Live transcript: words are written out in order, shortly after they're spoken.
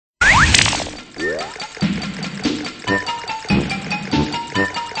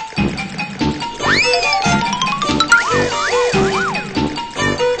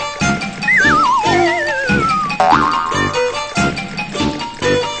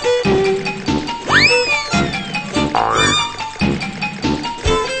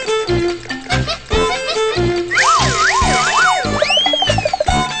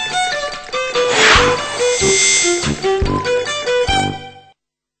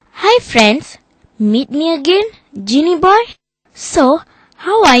Hi friends, meet me again, Genie Boy. So,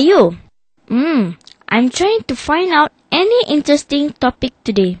 how are you? I'm trying to find out any interesting topic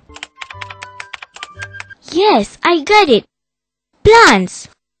today. Yes, I got it. Plants.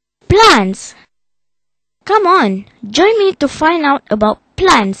 Plants. Come on, join me to find out about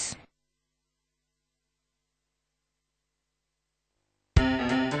plants.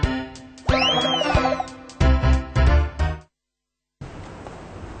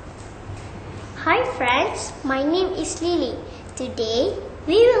 Hi friends, my name is Lily. Today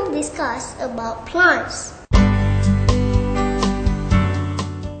we will discuss about plants.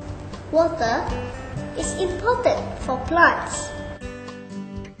 Water is important for plants.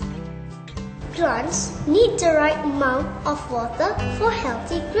 Plants need the right amount of water for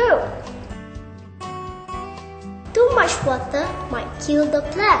healthy growth. Too much water might kill the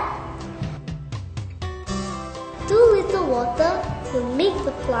plant. Too little water will make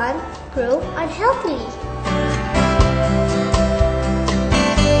the plant grow unhealthily.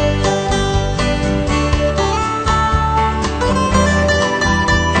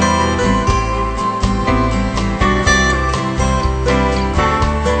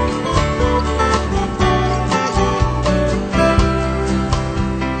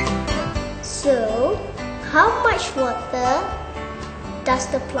 So, how much water does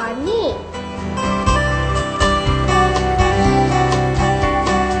the plant need?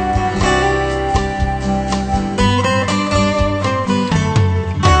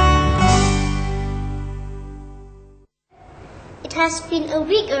 It has been a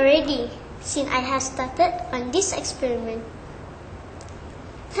week already since I have started on this experiment.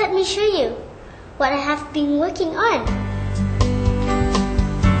 Let me show you what I have been working on.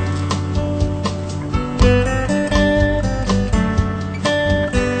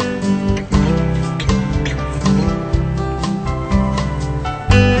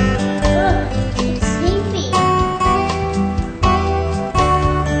 It's heavy.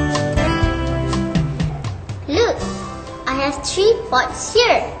 Look! I have 3 pots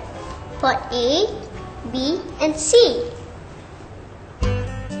here. Pot A, B, and C.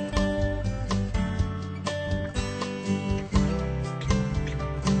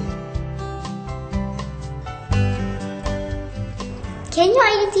 Can you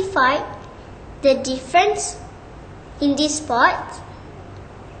identify the difference in this pot?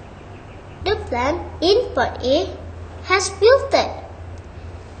 The plant in pot A has wilted.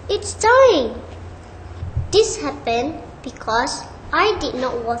 It's dying. This happened because I did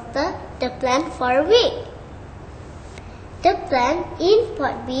not water the plant for a week. The plant in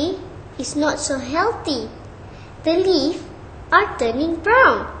pot B is not so healthy. The leaves are turning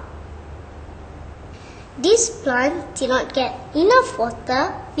brown. This plant did not get enough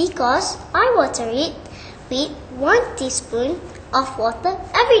water because I water it with 1 teaspoon of water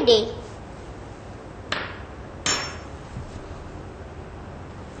every day.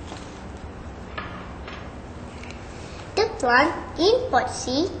 The plant in pot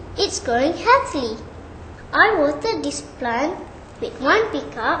C is growing healthily. I water this plant with 1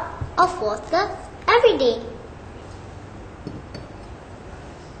 big cup of water every day.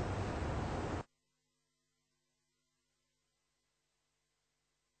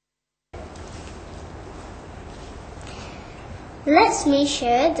 Let's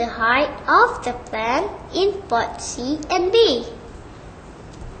measure the height of the plant in pot C and B.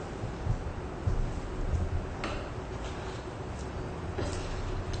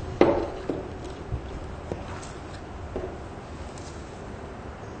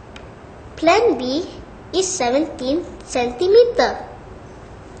 Plant B is 17 centimeter.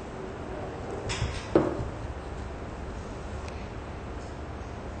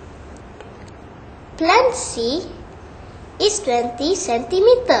 Plant C is 20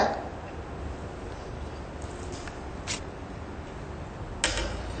 centimeter.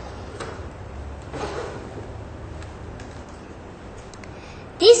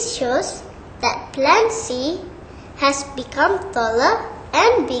 This shows that plant C has become taller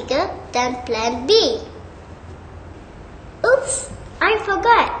and bigger than plant B. Oops, I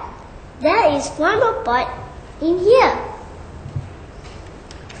forgot. There is one more pot in here.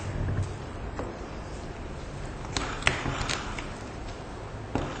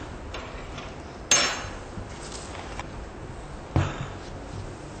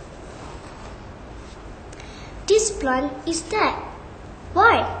 This plant is dead.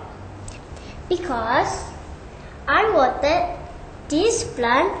 Why? Because I watered this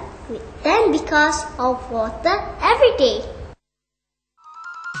plant with 10 because of water every day.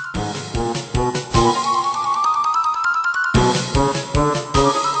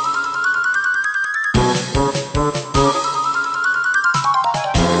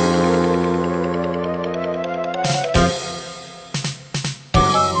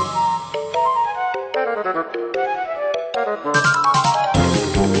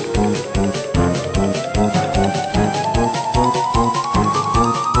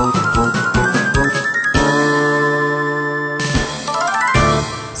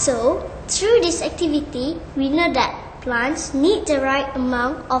 activity, we know that plants need the right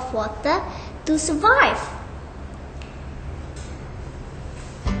amount of water to survive.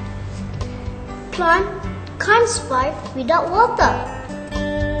 Plant can't survive without water.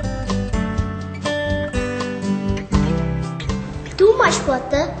 Too much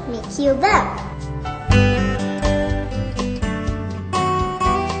water may kill them.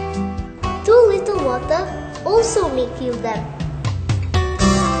 Too little water also may kill them.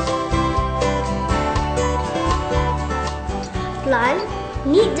 Plants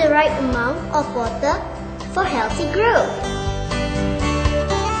need the right amount of water for healthy growth.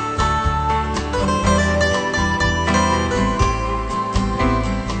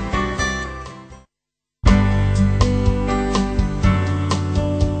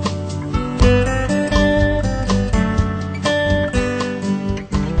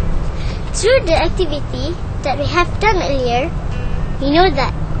 Through the activity that we have done earlier, we know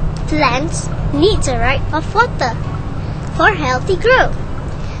that plants need the right of water for healthy growth.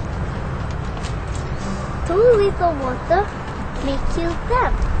 Too little water may kill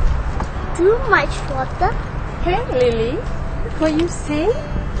them. Too much water. Hey Lily, what you saying?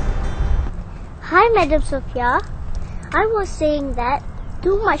 Hi Madam Sophia. I was saying that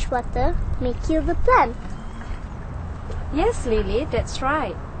too much water may kill the plant. Yes Lily, that's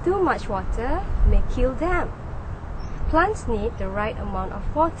right. Too much water may kill them. Plants need the right amount of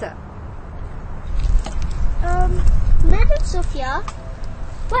water. Madam Sophia,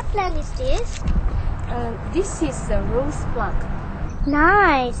 what plant is this? This is a rose plant.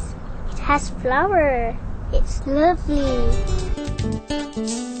 Nice. It has flower. It's lovely.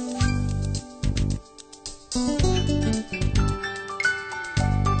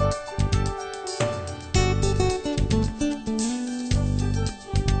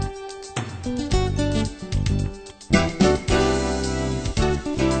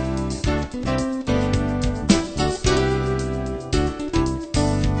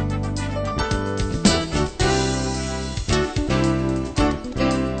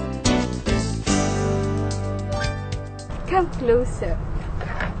 Come closer.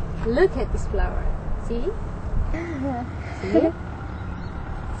 Look at this flower. See? See it?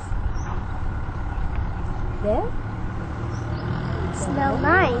 There? It smells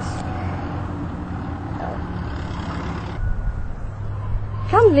nice.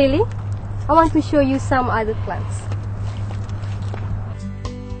 Come Lily. I want to show you some other plants.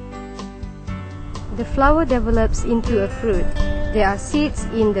 The flower develops into a fruit. There are seeds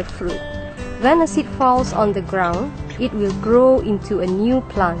in the fruit. When a seed falls on the ground, it will grow into a new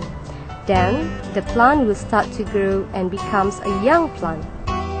plant. Then, the plant will start to grow and becomes a young plant.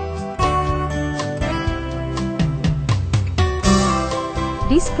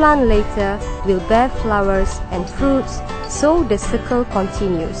 This plant later will bear flowers and fruits, so the circle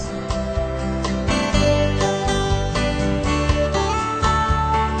continues.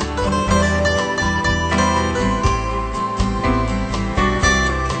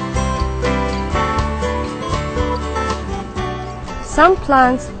 Some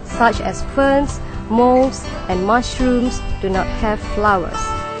plants, such as ferns, molds, and mushrooms, do not have flowers.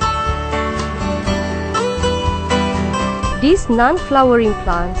 These non-flowering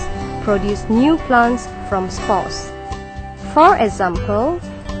plants produce new plants from spores. For example,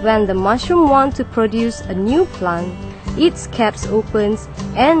 when the mushroom wants to produce a new plant, its caps opens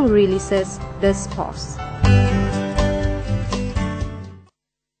and releases the spores.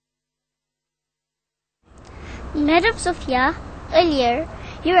 Madam Sophia, earlier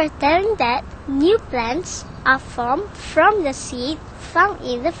you were telling that new plants are formed from the seed found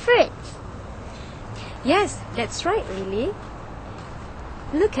in the fruit. Yes, that's right, Lily.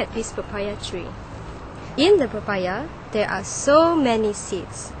 Look at this papaya tree. In the papaya, there are so many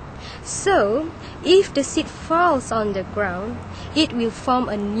seeds. So, if the seed falls on the ground, it will form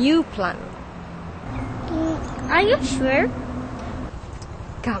a new plant. Are you sure?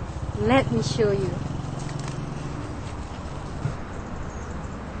 Come, let me show you.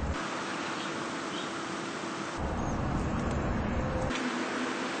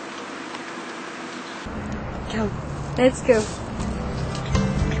 Come, let's go.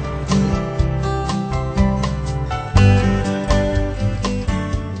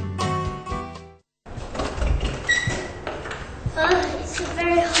 It's a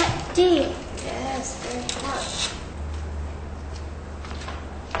very hot day. Yes, very hot.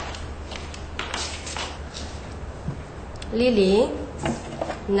 Lily,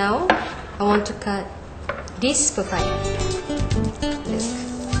 now I want to cut this papaya. Look.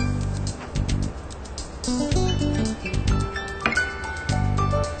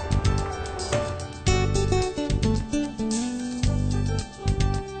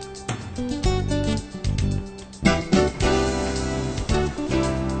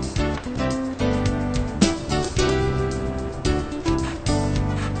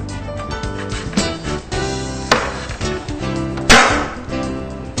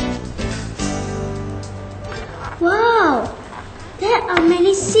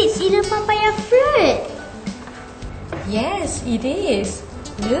 It is.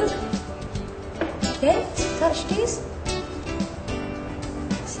 Look. Okay, touch this.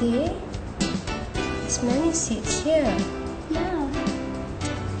 See? There's many seeds here. Yeah.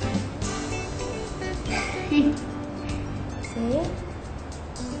 See?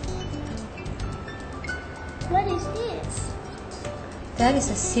 What is this? That is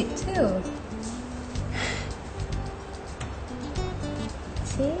a seed too.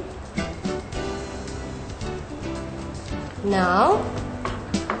 See? Now,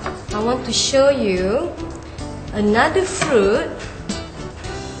 I want to show you another fruit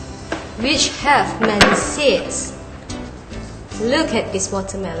which have many seeds. Look at this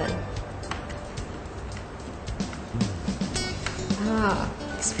watermelon.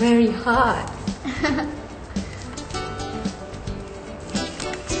 It's very hard.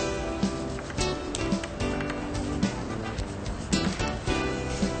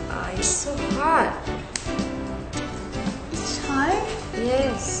 It's so hard. It's hard?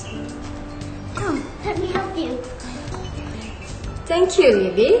 Yes. Come, let me help you. Thank you,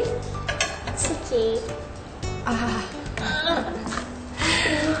 Lily. It's okay.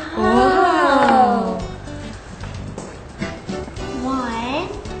 Wow. 1,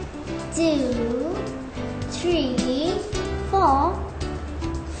 2, 3, 4,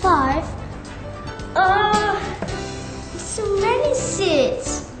 5. So many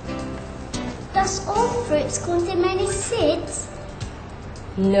seeds. Does all fruits contain many seeds?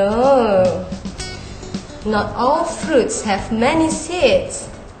 No. Not all fruits have many seeds.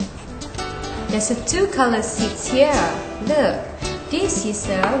 There's a two-color seeds here. Look, this is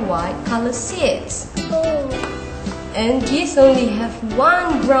a white color seeds. Oh, And these only have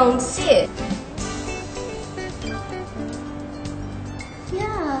one brown seed.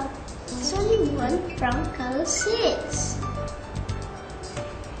 yeah. It's only one brown color seeds.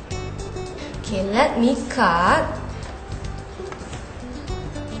 Okay, let me cut.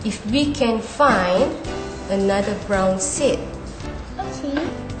 If we can find another brown seed. Okay.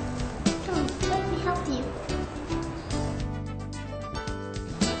 Come, let me help you.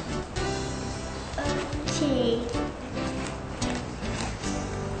 Okay.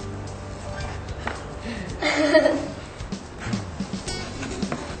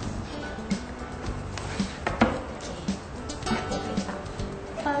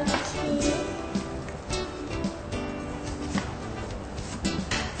 Okay.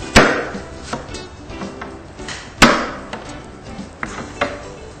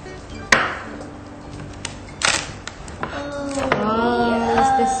 Oh, it's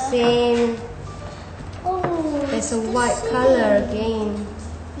the same. Oh, There's a it's the white same. color again.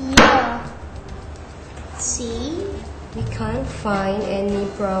 Yeah. See? We can't find any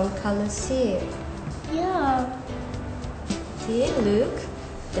brown color seed. Yeah. See, look.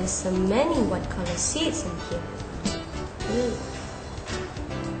 There's so many white color seeds in here. Look.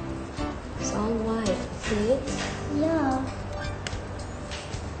 It's all white. See? Yeah.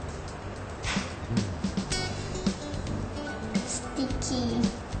 Sticky.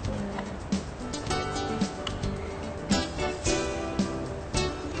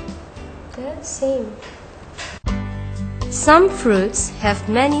 The same. Some fruits have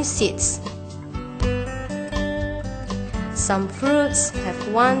many seeds. Some fruits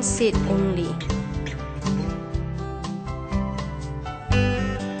have one seed only.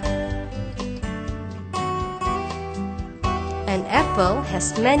 An apple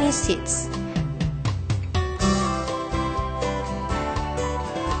has many seeds.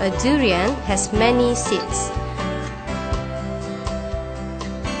 A durian has many seeds.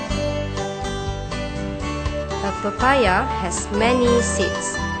 A papaya has many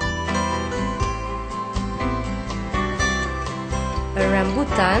seeds. A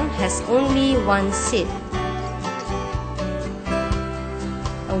rambutan has only one seed.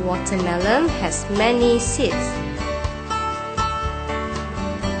 A watermelon has many seeds.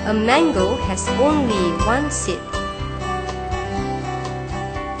 A mango has only one seed.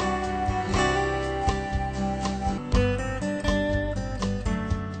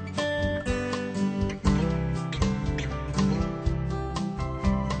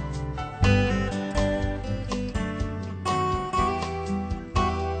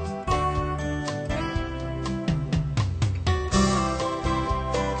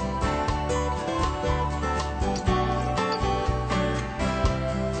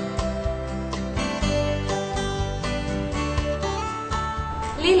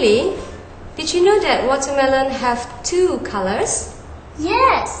 Lily, did you know that watermelon have two colors?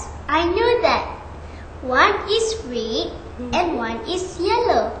 Yes, I know that. One is red and one is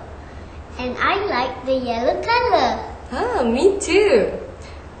yellow. And I like the yellow color. Ah, me too.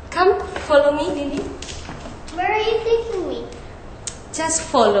 Come, follow me, Lily. Where are you taking me? Just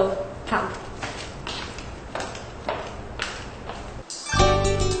follow. Come.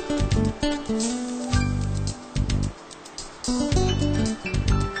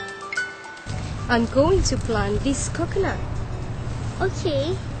 I'm going to plant this coconut.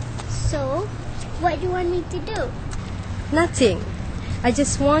 Okay, so what do you want me to do? Nothing. I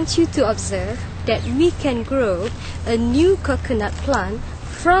just want you to observe that we can grow a new coconut plant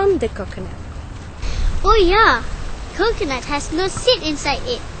from the coconut. Oh yeah, coconut has no seed inside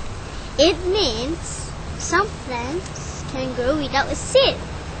it. It means some plants can grow without a seed.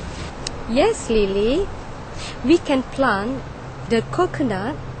 Yes, Lily. We can plant the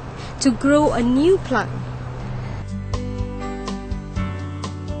coconut to grow a new plant.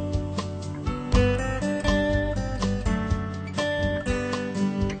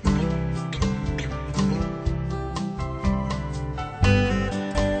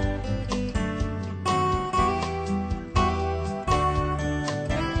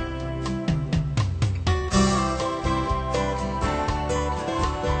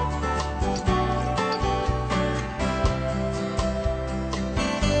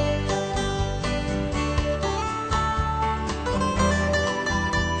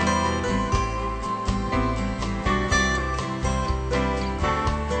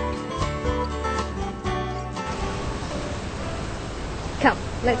 Come,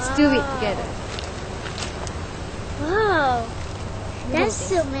 let's do it together. Wow, there's this.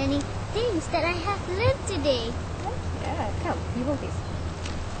 so many things that I have learned today. Yeah, come, you hold this.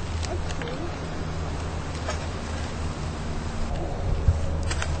 Okay.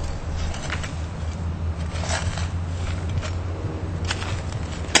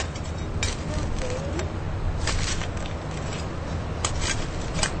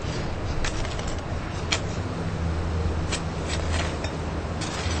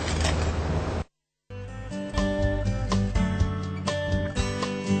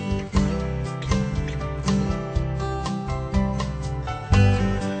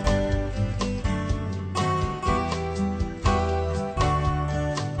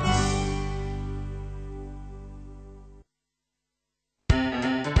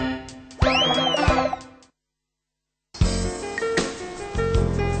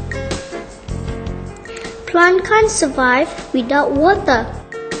 Plant can't survive without water.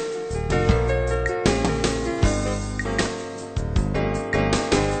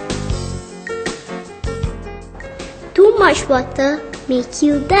 Too much water may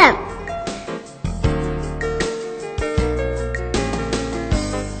kill them.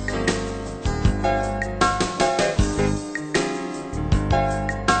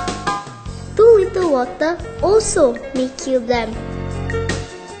 Too little water also may kill them.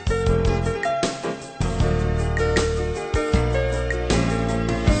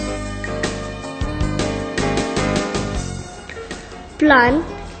 Plant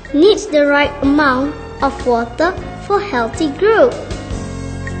needs the right amount of water for healthy growth.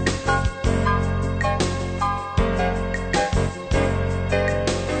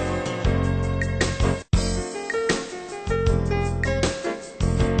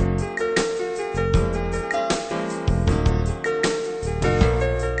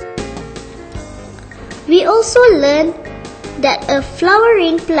 We also learned that a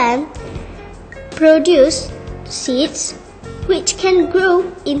flowering plant produces seeds which can grow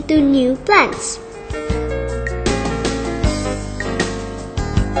into new plants.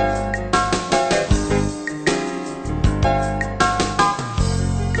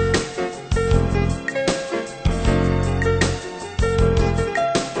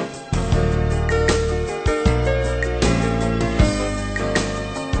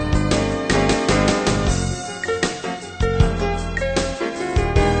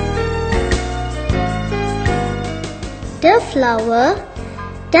 The flower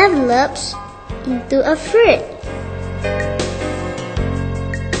develops into a fruit.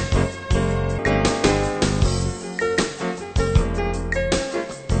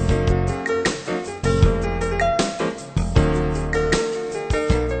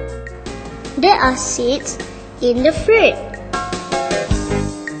 There are seeds in the fruit.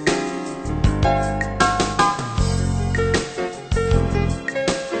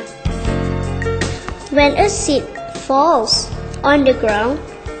 When a seed falls on the ground,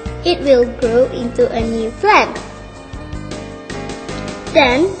 it will grow into a new plant.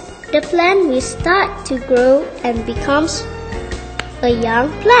 Then, the plant will start to grow and becomes a young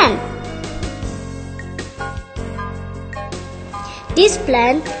plant. This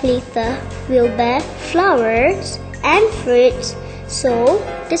plant later will bear flowers and fruits, so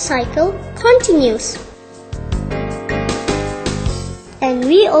the cycle continues. And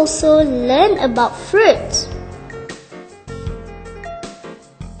we also learn about fruits.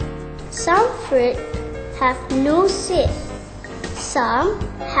 Some fruit have no seed. Some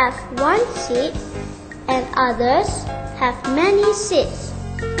have one seed and others have many seeds.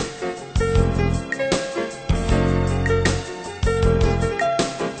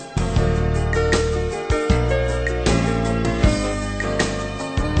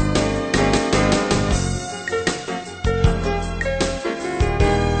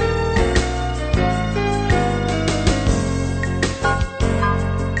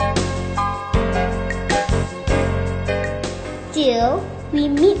 Till we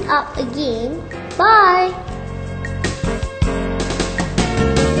meet up again. Bye!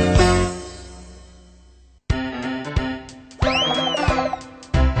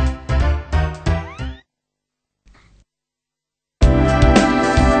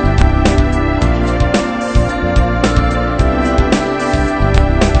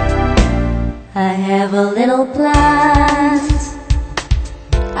 I have a little plant,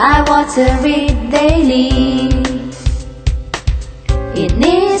 I water it daily. It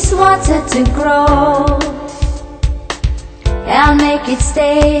needs water to grow, I'll make it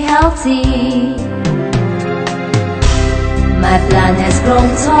stay healthy. My plant has grown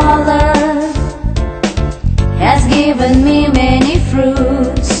taller, has given me many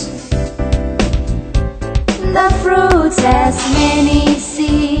fruits. The fruits has many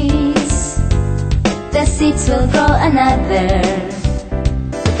seeds, the seeds will grow another.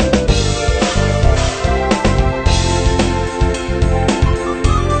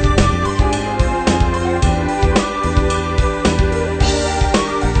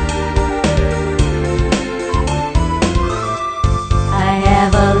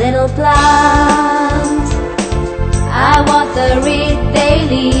 Plant, I water it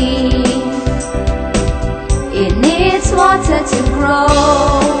daily. It needs water to grow,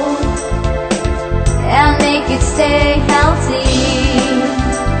 I'll make it stay healthy.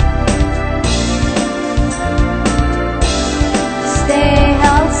 Stay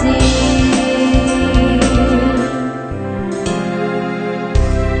healthy.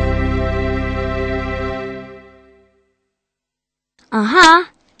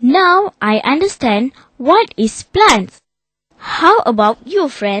 Now I understand what is plants. How about you,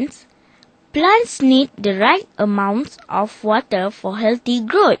 friends? Plants need the right amount of water for healthy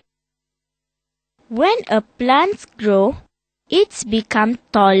growth. When a plant grows, it becomes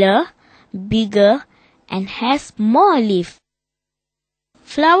taller, bigger, and has more leaves.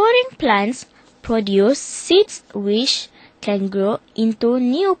 Flowering plants produce seeds which can grow into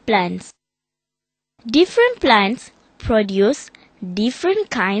new plants. Different plants produce different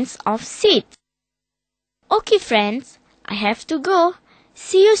kinds of seeds. Okay friends, I have to go.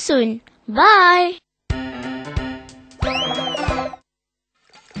 See you soon. Bye.